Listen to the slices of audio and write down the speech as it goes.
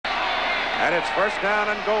And it's first down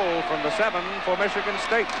and goal from the 7 for Michigan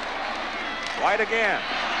State. White again.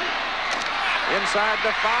 Inside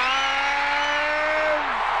the 5.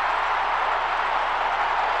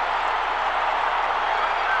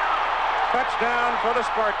 Touchdown for the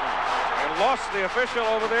Spartans. They lost the official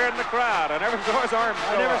over there in the crowd. I never saw his arm go up.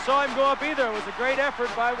 I never saw him go up either. It was a great effort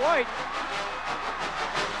by White.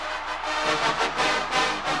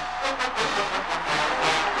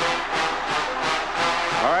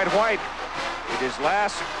 All right, White. His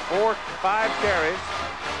last 4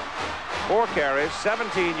 carries,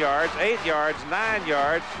 17 yards, 8 yards, 9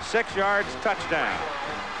 yards, 6 yards, touchdown.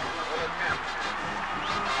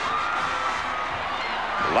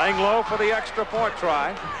 Langlow for the extra point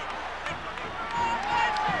try.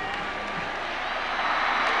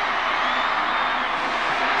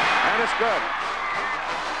 And it's good.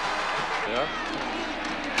 Yeah.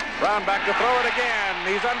 Brown back to throw it again.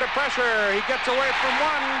 He's under pressure. He gets away from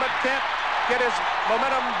one, but can't get his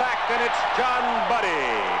momentum back, and it's John Buddy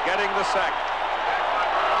getting the sack.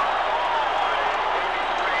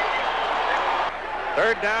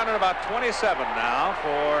 Third down and about 27 now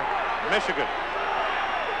for Michigan.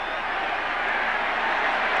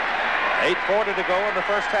 8:40 to go in the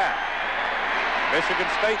first half. Michigan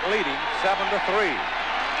State leading 7-3.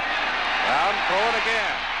 Brown throwing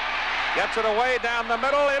again. Gets it away down the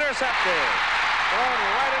middle, intercepted. Thrown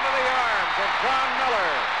right into the arms of John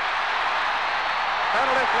Miller.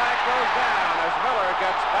 Penalty flag goes down as Miller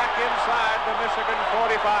gets back inside the Michigan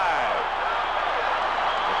 45.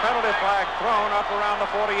 The penalty flag thrown up around the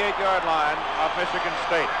 48-yard line of Michigan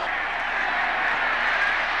State.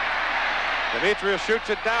 Demetrius shoots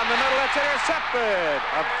it down the middle. It's intercepted.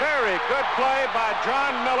 A very good play by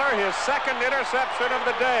John Miller, his second interception of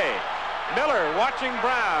the day. Miller watching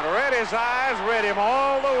Brown, read his eyes, read him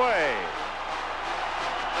all the way.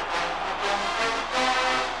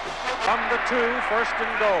 From the 2, first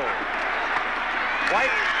and goal.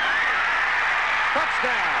 White,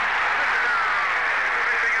 touchdown.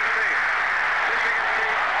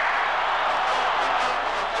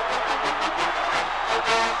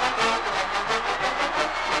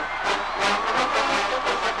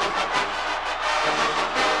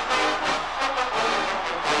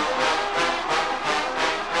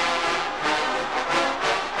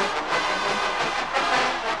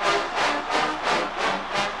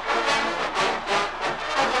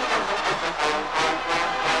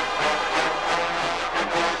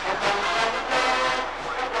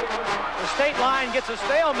 Gets a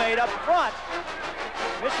stalemate up front.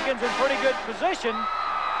 Michigan's in pretty good position.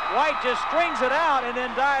 White just strings it out and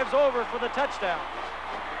then dives over for the touchdown.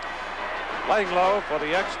 Langlow for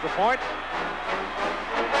the extra point.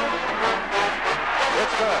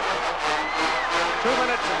 It's good. 2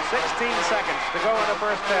 minutes and 16 seconds to go in the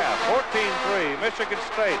first half. 14-3, Michigan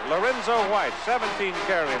State. Lorenzo White, 17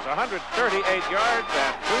 carries, 138 yards,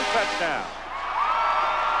 and 2 touchdowns.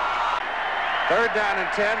 Third down and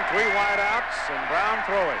 10, 3 wideouts, and Brown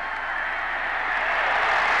throwing.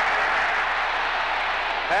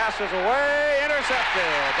 Passes away,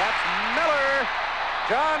 intercepted. That's Miller.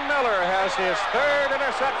 John Miller has his 3rd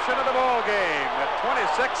interception of the ball game at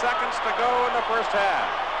 26 seconds to go in the first half.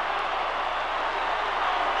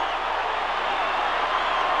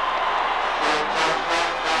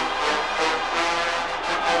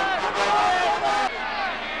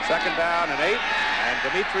 Second down and 8. And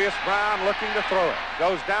Demetrius Brown looking to throw it.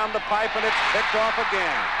 Goes down the pipe, and it's picked off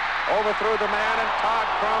again. Overthrew the man, and Todd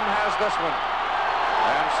Crum has this one.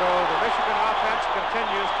 And so the Michigan offense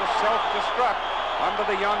continues to self-destruct under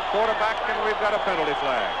the young quarterback, and we've got a penalty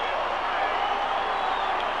flag.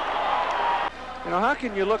 You know, how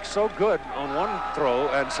can you look so good on one throw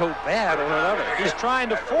and so bad on another? He's trying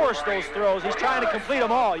to force those throws. He's trying to complete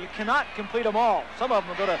them all. You cannot complete them all. Some of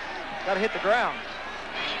them are got to hit the ground.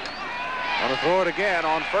 Want to throw it again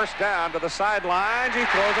on first down to the sidelines. He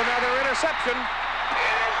throws another interception.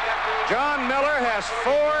 John Miller has 4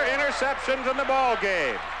 interceptions in the ball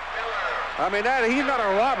game. I mean, he's not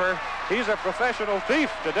a robber. He's a professional thief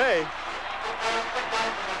today.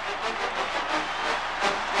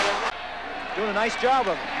 Doing a nice job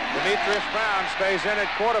of it. Demetrius Brown stays in at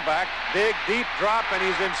quarterback. Big, deep drop, and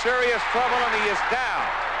he's in serious trouble, and he is down.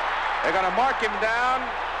 They're going to mark him down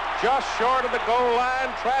just short of the goal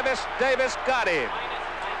line. Travis Davis got him.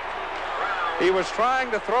 He was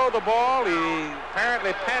trying to throw the ball. He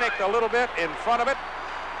apparently panicked a little bit in front of it.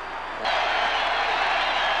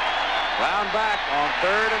 Brown back on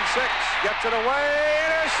 3rd and 6. Gets it away.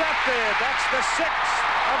 Intercepted. That's the 6th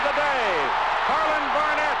of the day. Harlan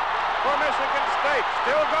Barnett for Michigan State.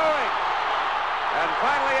 Still going. And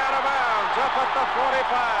finally out of bounds up at the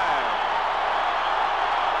 45.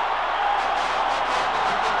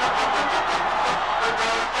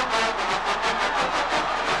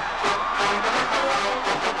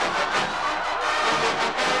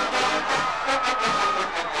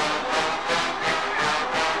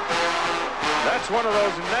 That's one of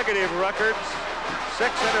those negative records. 6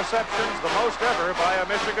 interceptions, the most ever by a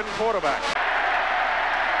Michigan quarterback.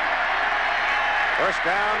 First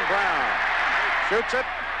down, Brown. Shoots it.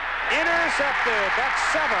 Intercepted. That's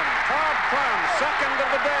 7. Todd Crum, second of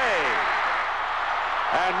the day.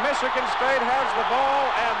 And Michigan State has the ball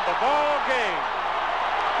and the ball game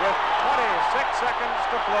with 26 seconds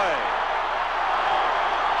to play.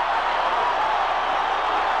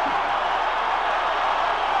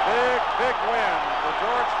 Big win for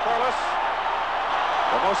George Corliss.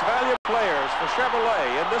 The most valuable players for Chevrolet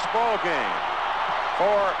in this ball game.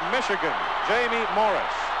 For Michigan, Jamie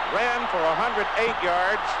Morris ran for 108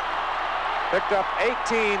 yards, picked up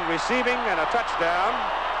 18 receiving and a touchdown.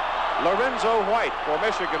 Lorenzo White for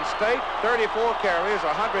Michigan State, 34 carries,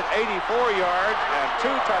 184 yards, and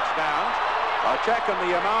 2 touchdowns. A check in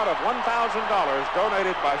the amount of $1,000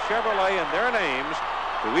 donated by Chevrolet in their names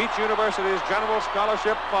to each university's general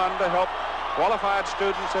scholarship fund to help qualified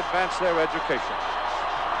students advance their education.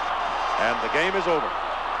 And the game is over.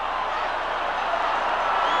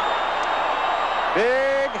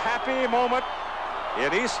 Big happy moment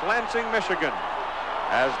in East Lansing, Michigan,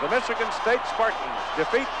 as the Michigan State Spartans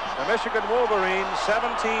defeat the Michigan Wolverines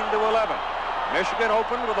 17-11. Michigan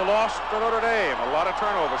opened with a loss to Notre Dame. A lot of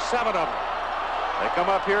turnovers, 7 of them. They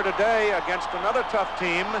come up here today against another tough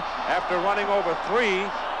team after running over 3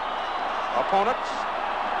 opponents.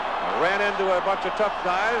 Ran into a bunch of tough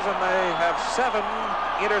guys, and they have 7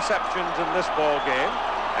 interceptions in this ball game,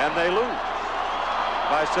 and they lose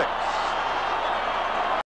by 6.